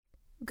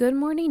Good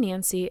Morning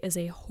Nancy is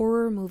a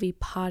horror movie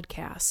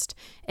podcast,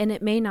 and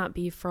it may not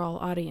be for all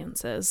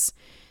audiences.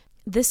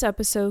 This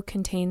episode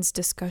contains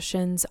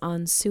discussions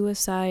on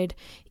suicide,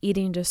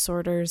 eating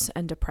disorders,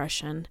 and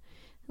depression.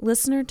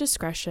 Listener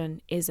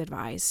discretion is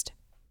advised.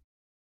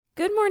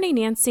 Good Morning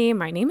Nancy,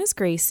 my name is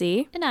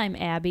Gracie. And I'm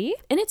Abby.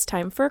 And it's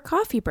time for a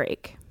coffee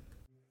break.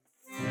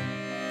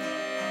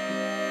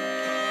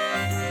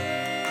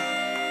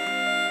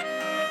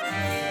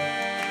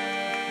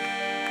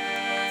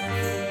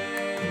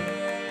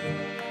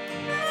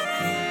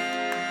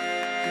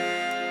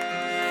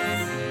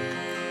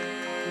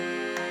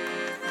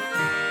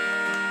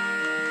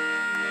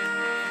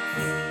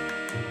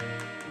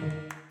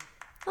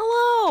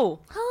 Hello.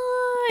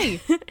 Hi.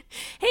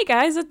 Hey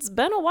guys, it's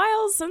been a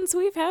while since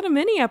we've had a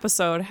mini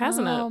episode,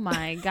 hasn't it? Oh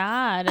my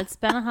God. It's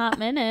been a hot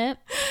minute.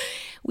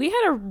 We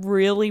had a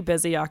really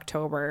busy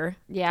October.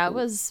 Yeah, it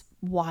was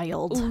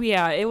wild.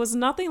 Yeah, it was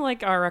nothing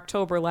like our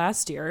October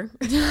last year.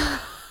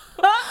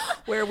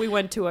 Where we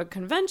went to a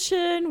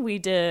convention, we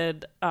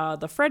did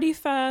the Freddy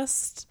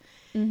Fest.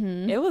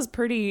 Mm-hmm. It was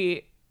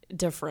pretty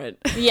different.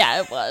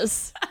 Yeah, it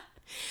was.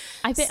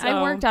 I think I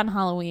So- worked on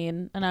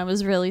Halloween and I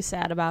was really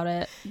sad about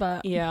it,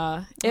 but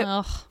Yeah,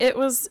 ugh. it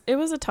was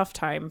a tough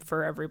time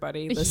for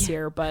everybody this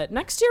year, but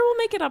next year we'll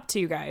make it up to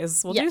you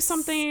guys. We'll do Yes.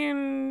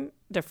 something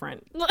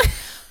different.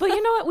 But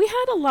you know what? We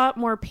had a lot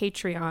more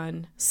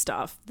Patreon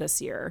stuff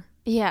this year.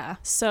 Yeah.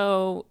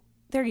 So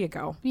there you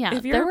go. Yeah,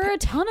 If you're there were a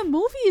ton of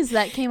movies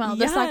that came out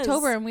this Yes.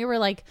 October and we were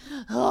like,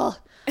 oh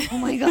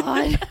my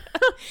God.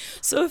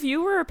 So if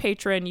you were a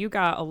patron, you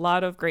got a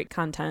lot of great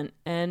content.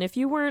 And if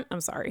you weren't, I'm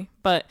sorry.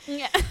 But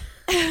Yeah.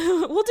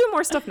 we'll do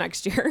more stuff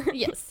next year.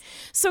 Yes.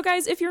 So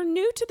guys, if you're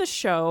new to the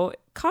show,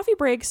 coffee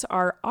breaks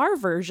are our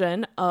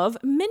version of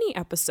mini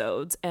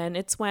episodes. And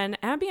it's when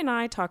Abby and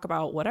I talk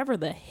about whatever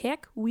the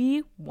heck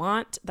we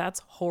want that's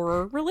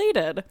horror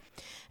related.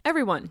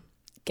 Everyone,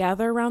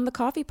 gather around the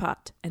coffee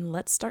pot and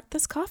let's start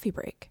this coffee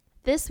break.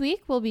 This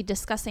week we'll be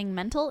discussing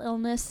mental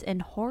illness in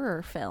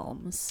horror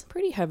films.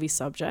 Pretty heavy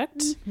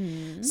subject.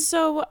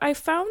 So I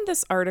found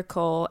this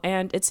article,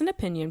 and it's an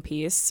opinion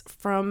piece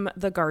from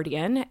The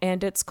Guardian,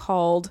 and it's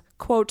called,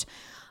 quote,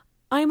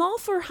 "I'm all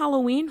for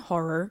Halloween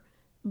horror,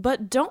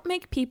 but don't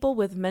make people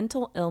with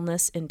mental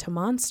illness into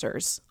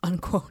monsters,"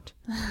 unquote.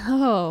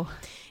 Oh.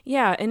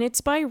 Yeah, and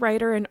it's by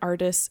writer and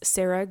artist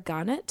Sarah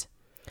Gannett,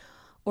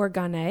 or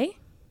Ganet.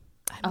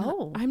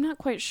 I'm not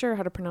quite sure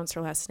how to pronounce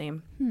her last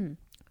name.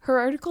 Her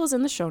article is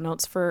in the show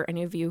notes for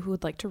any of you who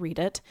would like to read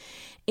it.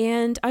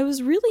 And I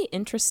was really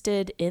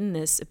interested in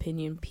this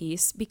opinion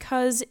piece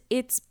because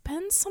it's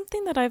been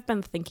something that I've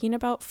been thinking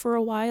about for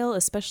a while,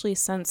 especially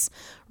since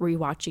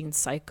rewatching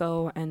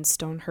Psycho and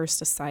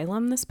Stonehurst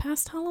Asylum this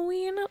past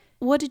Halloween.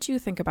 What did you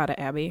think about it,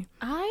 Abby?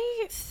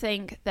 I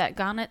think that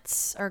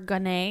Gannett's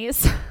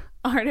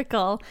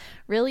article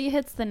really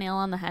hits the nail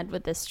on the head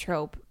with this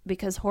trope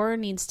because horror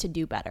needs to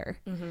do better.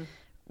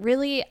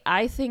 Really,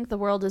 I think the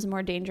world is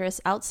more dangerous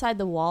outside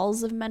the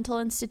walls of mental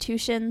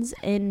institutions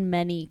in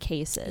many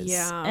cases.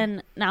 Yeah.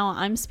 And now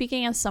I'm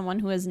speaking as someone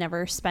who has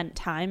never spent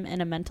time in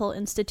a mental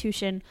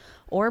institution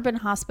or been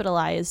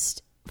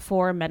hospitalized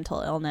for mental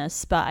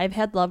illness, but I've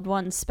had loved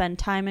ones spend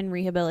time in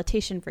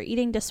rehabilitation for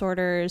eating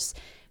disorders,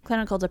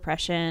 clinical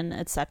depression,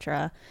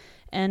 etc.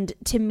 And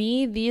to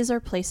me, these are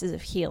places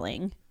of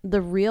healing. The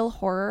real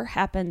horror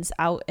happens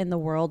out in the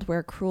world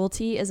where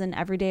cruelty is an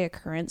everyday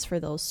occurrence for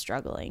those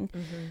struggling.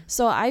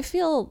 So I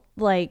feel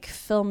like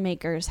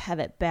filmmakers have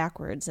it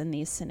backwards in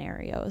these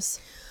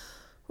scenarios.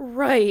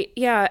 Right.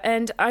 Yeah.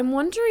 And I'm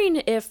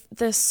wondering if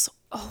this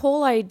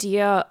whole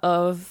idea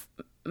of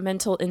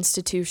mental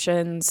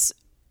institutions,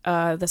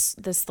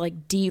 this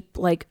like deep,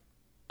 like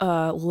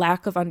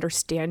lack of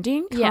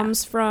understanding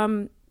comes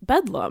from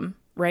Bedlam,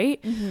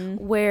 right?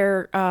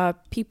 Where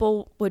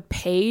people would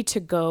pay to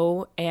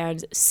go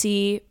and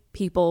see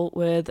people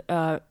with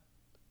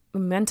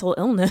mental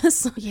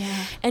illness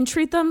and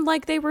treat them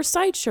like they were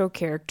sideshow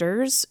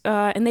characters.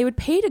 And they would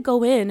pay to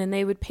go in and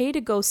they would pay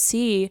to go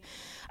see.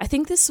 I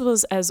think this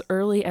was as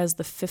early as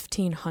the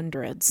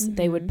 1500s.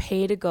 They would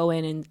pay to go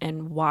in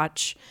and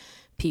watch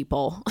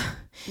people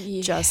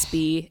just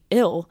be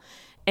ill.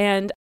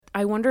 And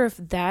I wonder if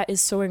that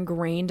is so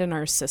ingrained in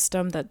our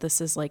system that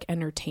this is like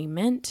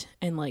entertainment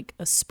and like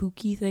a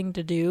spooky thing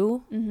to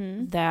do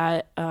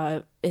that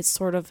it's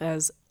sort of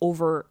as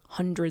over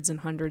hundreds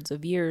and hundreds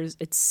of years,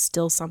 it's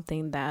still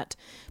something that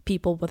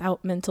people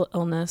without mental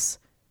illness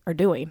are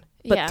doing,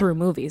 but through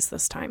movies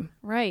this time.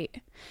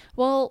 Right.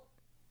 Well,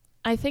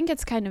 I think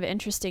it's kind of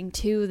interesting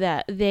too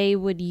that they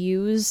would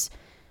use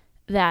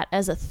that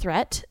as a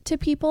threat to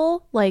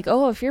people, like,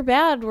 oh, if you're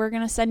bad, we're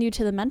going to send you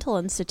to the mental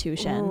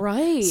institution.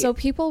 Right. So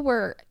people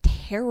were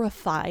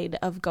terrified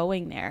of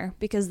going there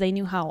because they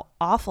knew how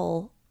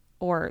awful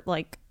or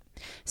like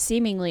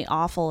seemingly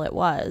awful it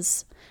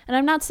was. And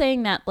I'm not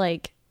saying that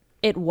like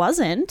it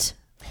wasn't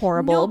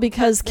horrible, No,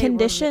 because but they were-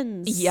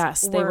 conditions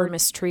they were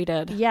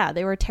mistreated. Yeah,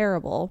 they were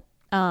terrible.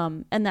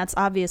 And that's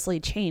obviously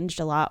changed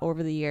a lot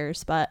over the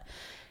years, but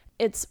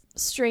it's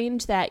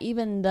strange that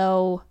even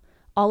though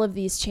all of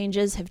these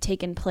changes have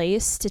taken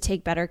place to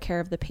take better care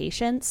of the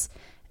patients,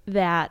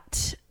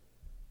 that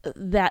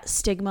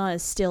stigma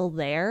is still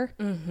there,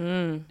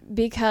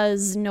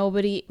 because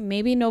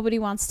maybe nobody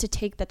wants to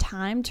take the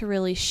time to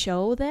really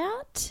show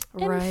that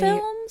in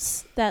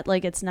films, that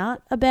like it's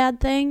not a bad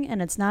thing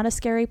and it's not a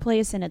scary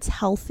place and it's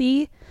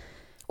healthy.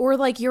 Or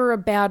like you're a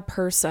bad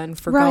person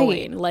for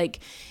going. Like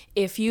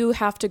if you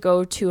have to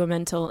go to a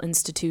mental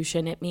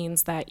institution, it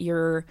means that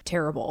you're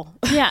terrible.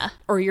 Yeah.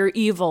 Or you're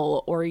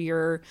evil, or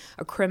you're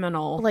a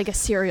criminal. Like a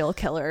serial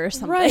killer or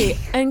something. Right.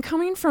 And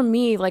coming from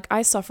me, like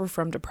I suffer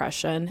from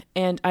depression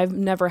and I've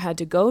never had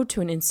to go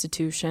to an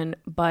institution,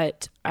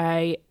 but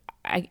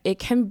it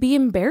can be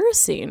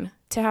embarrassing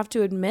to have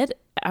to admit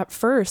at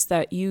first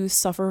that you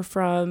suffer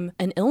from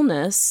an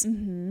illness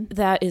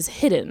that is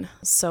hidden.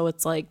 So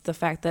it's like the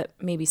fact that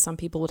maybe some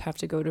people would have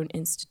to go to an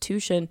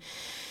institution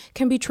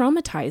can be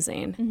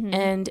traumatizing,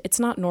 and it's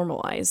not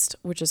normalized,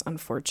 which is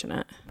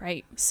unfortunate.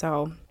 Right.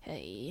 So,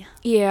 hey.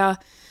 Yeah.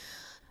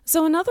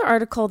 So another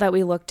article that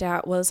we looked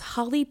at was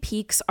Holly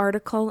Peake's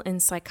article in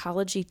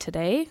Psychology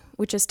Today,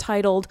 which is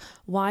titled,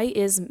 "Why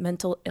is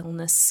Mental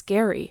Illness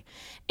Scary?"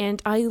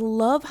 And I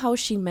love how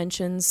she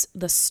mentions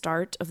the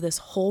start of this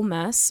whole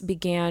mess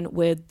began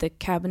with the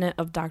Cabinet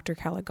of Dr.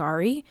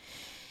 Caligari.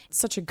 It's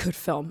such a good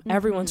film.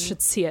 Everyone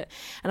should see it.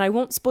 And I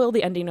won't spoil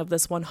the ending of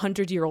this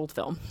 100-year-old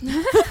film.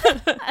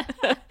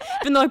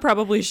 Even though I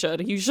probably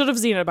should. You should have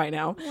seen it by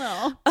now.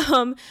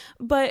 Well.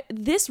 But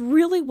this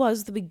really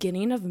was the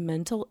beginning of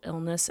mental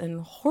illness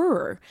and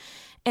horror.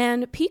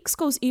 And Peakes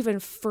goes even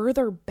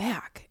further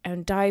back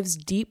and dives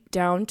deep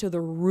down to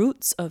the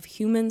roots of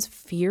humans'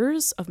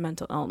 fears of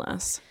mental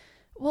illness.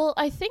 Well,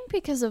 I think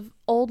because of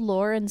old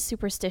lore and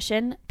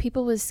superstition,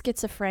 people with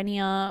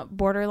schizophrenia,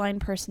 borderline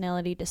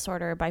personality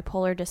disorder,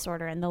 bipolar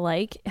disorder, and the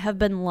like have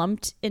been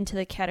lumped into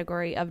the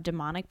category of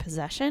demonic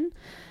possession,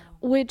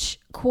 which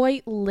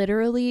quite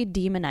literally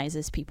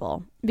demonizes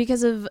people.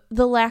 Because of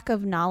the lack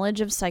of knowledge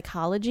of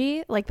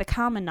psychology, like the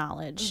common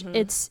knowledge,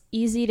 it's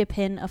easy to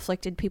pin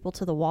afflicted people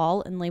to the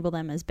wall and label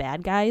them as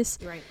bad guys,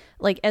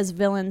 like as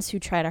villains who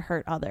try to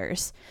hurt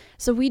others.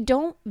 So we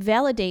don't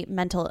validate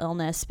mental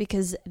illness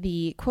because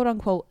the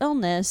quote-unquote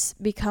illness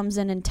becomes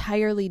an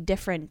entirely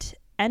different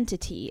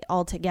entity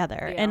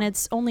altogether, and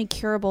it's only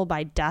curable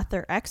by death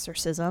or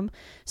exorcism.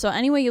 So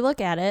any way you look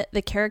at it,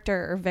 the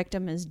character or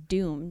victim is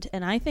doomed,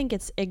 and I think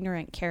it's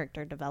ignorant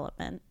character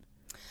development.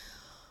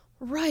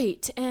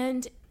 Right.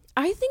 And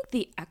I think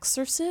The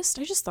Exorcist,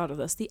 I just thought of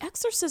this, The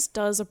Exorcist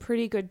does a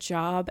pretty good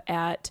job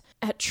at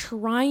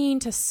trying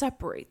to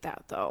separate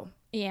that, though.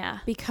 Yeah.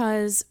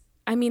 Because,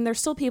 I mean,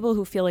 there's still people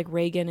who feel like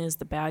Reagan is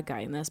the bad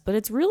guy in this, but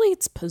it's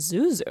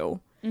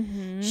Pazuzu.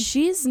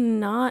 She's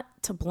not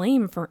to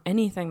blame for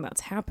anything that's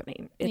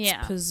happening. It's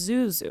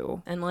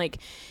Pazuzu. And like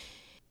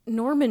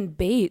Norman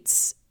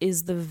Bates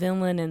is the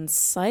villain in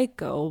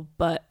Psycho,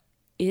 but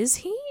is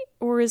he,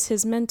 or is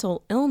his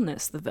mental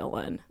illness the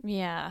villain?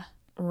 Yeah.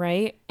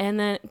 Right? And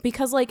then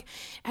because like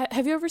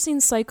have you ever seen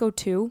Psycho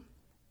 2?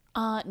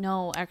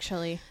 No,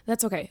 actually.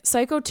 That's okay.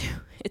 Psycho 2,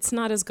 it's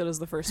not as good as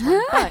the first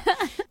one, but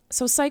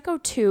so Psycho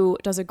 2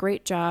 does a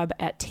great job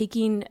at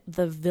taking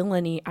the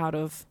villainy out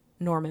of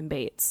Norman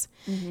Bates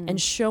and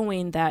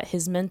showing that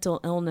his mental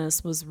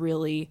illness was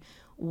really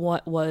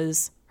what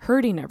was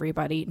hurting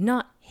everybody,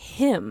 not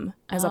him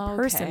as a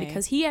person,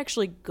 because he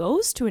actually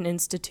goes to an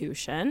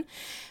institution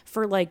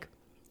for like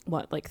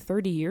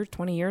 30 years,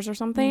 20 years or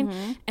something,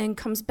 and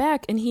comes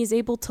back and he's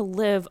able to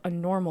live a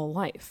normal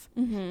life.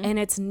 And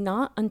it's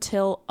not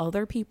until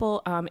other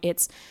people,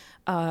 it's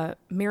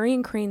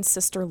Marion Crane's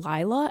sister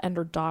Lila and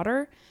her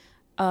daughter,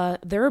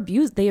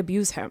 they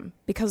abuse him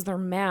because they're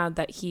mad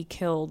that he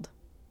killed,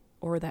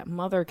 or that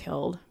mother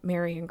killed,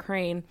 Marion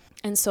Crane.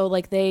 And so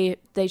like they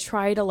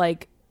try to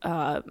like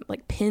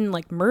pin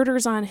like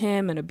murders on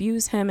him and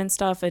abuse him and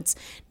stuff. It's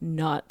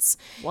nuts.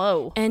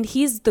 Whoa. And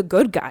he's the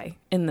good guy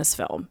in this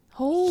film.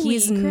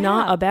 He's crap.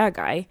 not a bad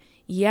guy.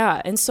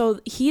 Yeah. And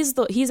so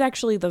he's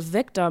actually the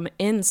victim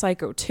in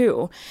Psycho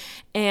 2.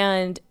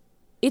 And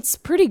it's a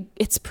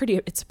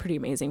pretty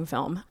amazing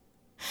film.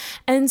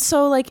 And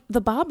so like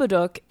the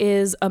Babadook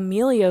is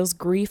Amelia's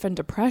grief and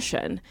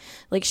depression.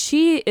 Like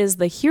she is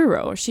the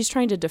hero. She's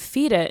trying to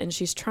defeat it and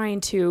she's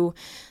trying to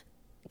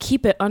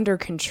keep it under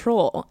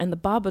control. And the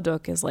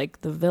Babadook is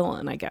like the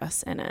villain, I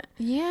guess, in it.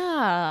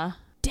 Yeah.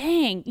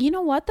 Dang. You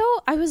know what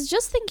though? I was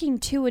just thinking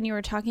too when you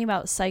were talking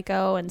about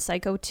Psycho and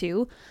Psycho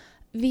 2,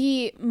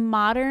 the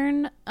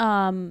modern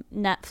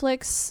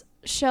Netflix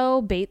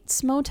show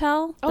Bates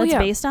Motel that's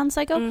based on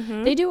Psycho,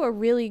 they do a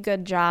really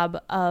good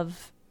job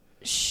of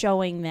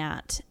showing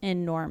that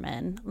in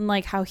Norman,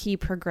 like how he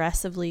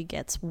progressively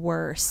gets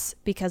worse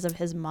because of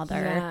his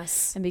mother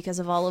and because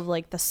of all of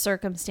like the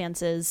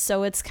circumstances.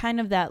 So it's kind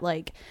of that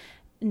like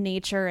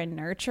nature and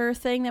nurture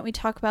thing that we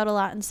talk about a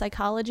lot in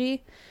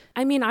psychology.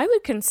 I mean, I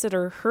would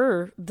consider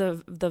her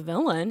the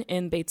villain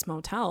in Bates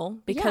Motel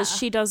because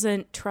she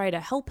doesn't try to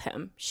help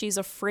him. She's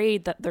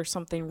afraid that there's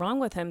something wrong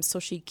with him, so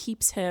she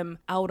keeps him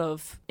out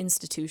of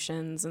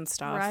institutions and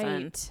stuff.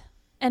 Right.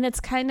 And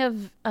it's kind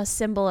of a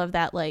symbol of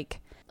that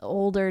like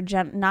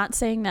not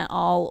saying that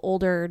all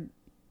older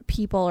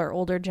people or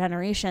older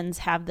generations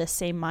have this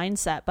same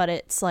mindset, but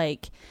it's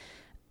like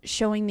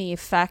showing the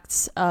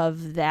effects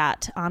of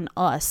that on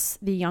us,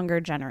 the younger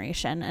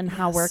generation, and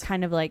how we're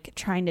kind of like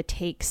trying to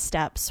take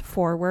steps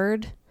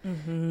forward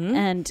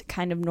and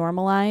kind of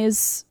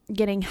normalize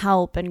getting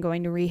help and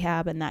going to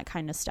rehab and that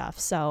kind of stuff.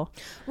 So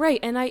right.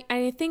 And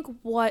I think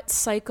what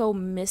Psycho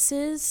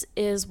misses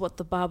is what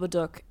the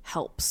Babadook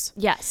helps.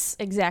 yes,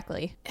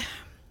 exactly.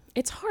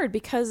 It's hard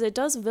because it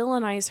does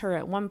villainize her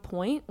at one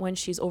point when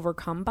she's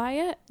overcome by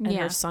it and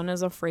her son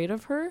is afraid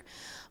of her,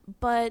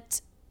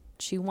 but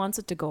she wants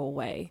it to go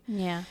away.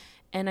 Yeah.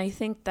 And I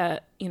think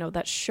that,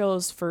 that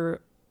shows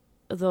for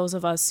those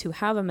of us who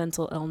have a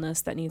mental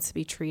illness that needs to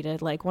be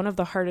treated. Like, one of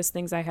the hardest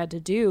things I had to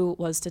do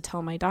was to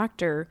tell my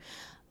doctor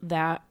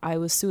that I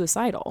was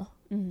suicidal.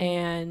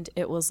 And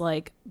it was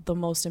like the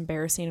most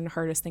embarrassing and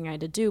hardest thing I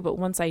had to do. But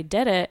once I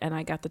did it and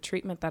I got the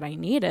treatment that I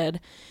needed,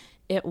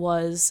 it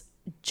was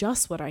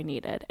just what I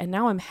needed. And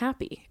now I'm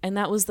happy. And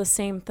that was the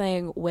same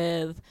thing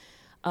with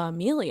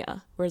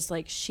Amelia, where it's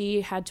like she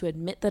had to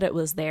admit that it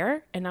was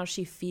there and now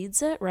she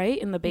feeds it right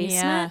in the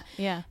basement.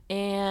 Yeah.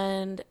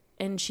 And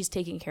she's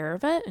taking care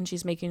of it and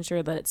she's making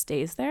sure that it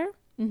stays there.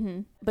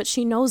 But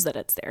she knows that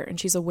it's there and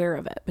she's aware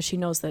of it, but she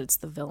knows that it's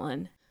the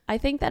villain. I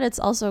think that it's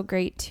also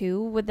great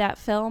too with that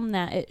film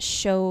that it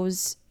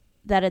shows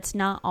that it's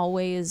not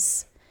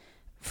always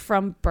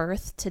from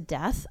birth to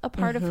death a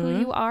part of who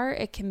you are.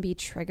 It can be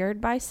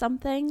triggered by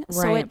something.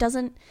 So it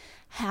doesn't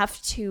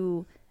have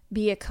to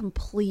be a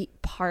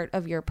complete part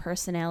of your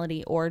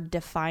personality or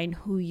define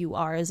who you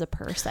are as a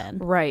person.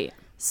 Right.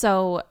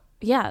 So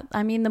yeah,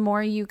 I mean, the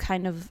more you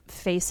kind of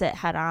face it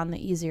head on, the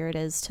easier it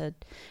is to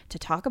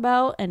talk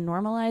about and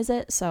normalize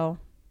it. So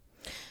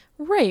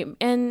right.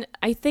 And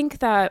I think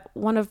that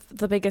one of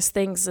the biggest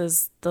things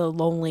is the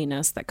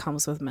loneliness that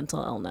comes with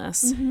mental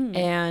illness.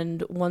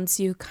 And once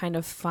you kind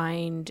of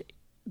find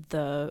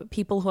the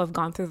people who have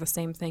gone through the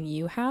same thing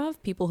you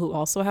have, people who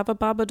also have a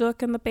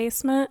Babadook in the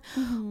basement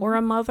or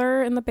a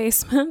mother in the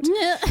basement,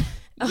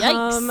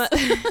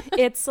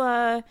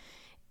 yikes.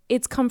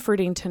 It's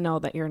comforting to know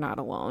that you're not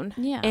alone.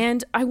 Yeah.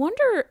 And I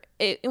wonder,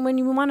 when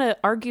you want to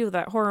argue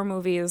that horror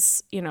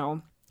movies,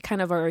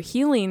 kind of are a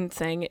healing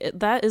thing,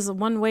 that is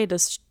one way to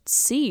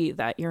see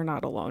that you're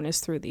not alone, is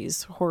through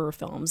these horror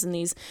films and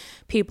these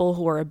people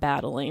who are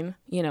battling,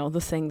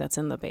 the thing that's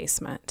in the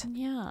basement.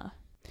 Yeah.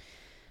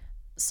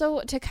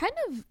 So to kind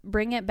of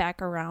bring it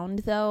back around,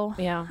 though,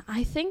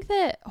 I think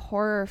that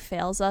horror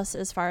fails us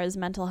as far as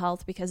mental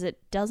health because it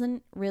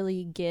doesn't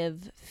really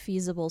give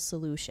feasible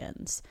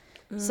solutions.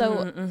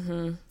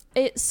 So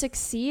it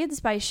succeeds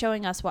by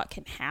showing us what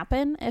can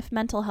happen if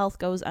mental health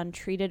goes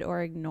untreated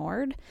or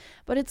ignored,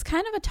 but it's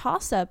kind of a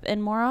toss-up,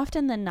 and more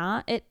often than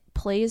not, it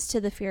plays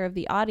to the fear of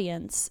the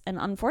audience. And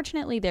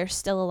unfortunately, there's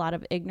still a lot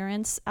of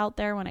ignorance out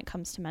there when it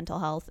comes to mental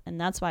health, and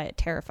that's why it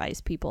terrifies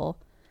people.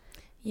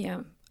 Yeah.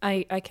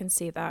 I can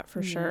see that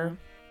for sure.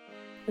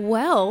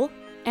 Well,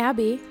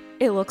 Abby,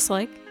 it looks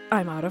like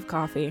I'm out of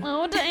coffee.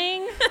 Oh,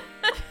 dang.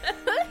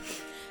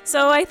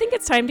 So I think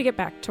it's time to get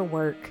back to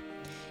work.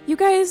 You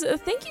guys,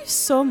 thank you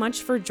so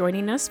much for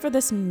joining us for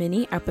this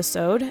mini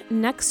episode.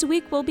 Next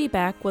week, we'll be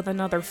back with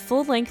another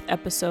full-length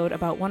episode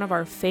about one of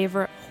our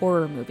favorite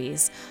horror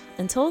movies.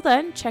 Until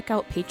then, check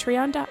out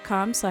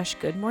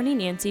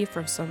patreon.com/goodmorningnancy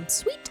for some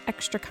sweet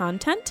extra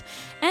content.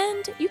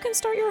 And you can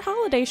start your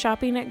holiday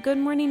shopping at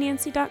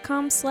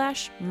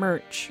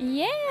goodmorningnancy.com/merch.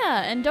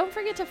 Yeah, and don't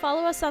forget to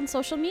follow us on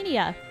social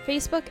media.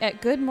 Facebook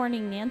at Good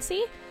Morning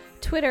Nancy,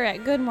 Twitter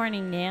at Good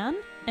Morning Nan,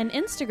 and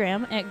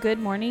Instagram at Good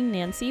Morning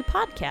Nancy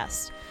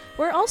Podcast.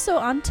 We're also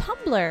on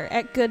Tumblr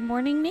at Good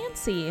Morning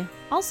Nancy.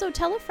 Also,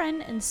 tell a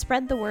friend and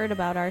spread the word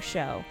about our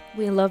show.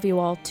 We love you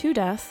all to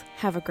death.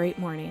 Have a great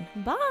morning.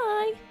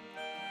 Bye!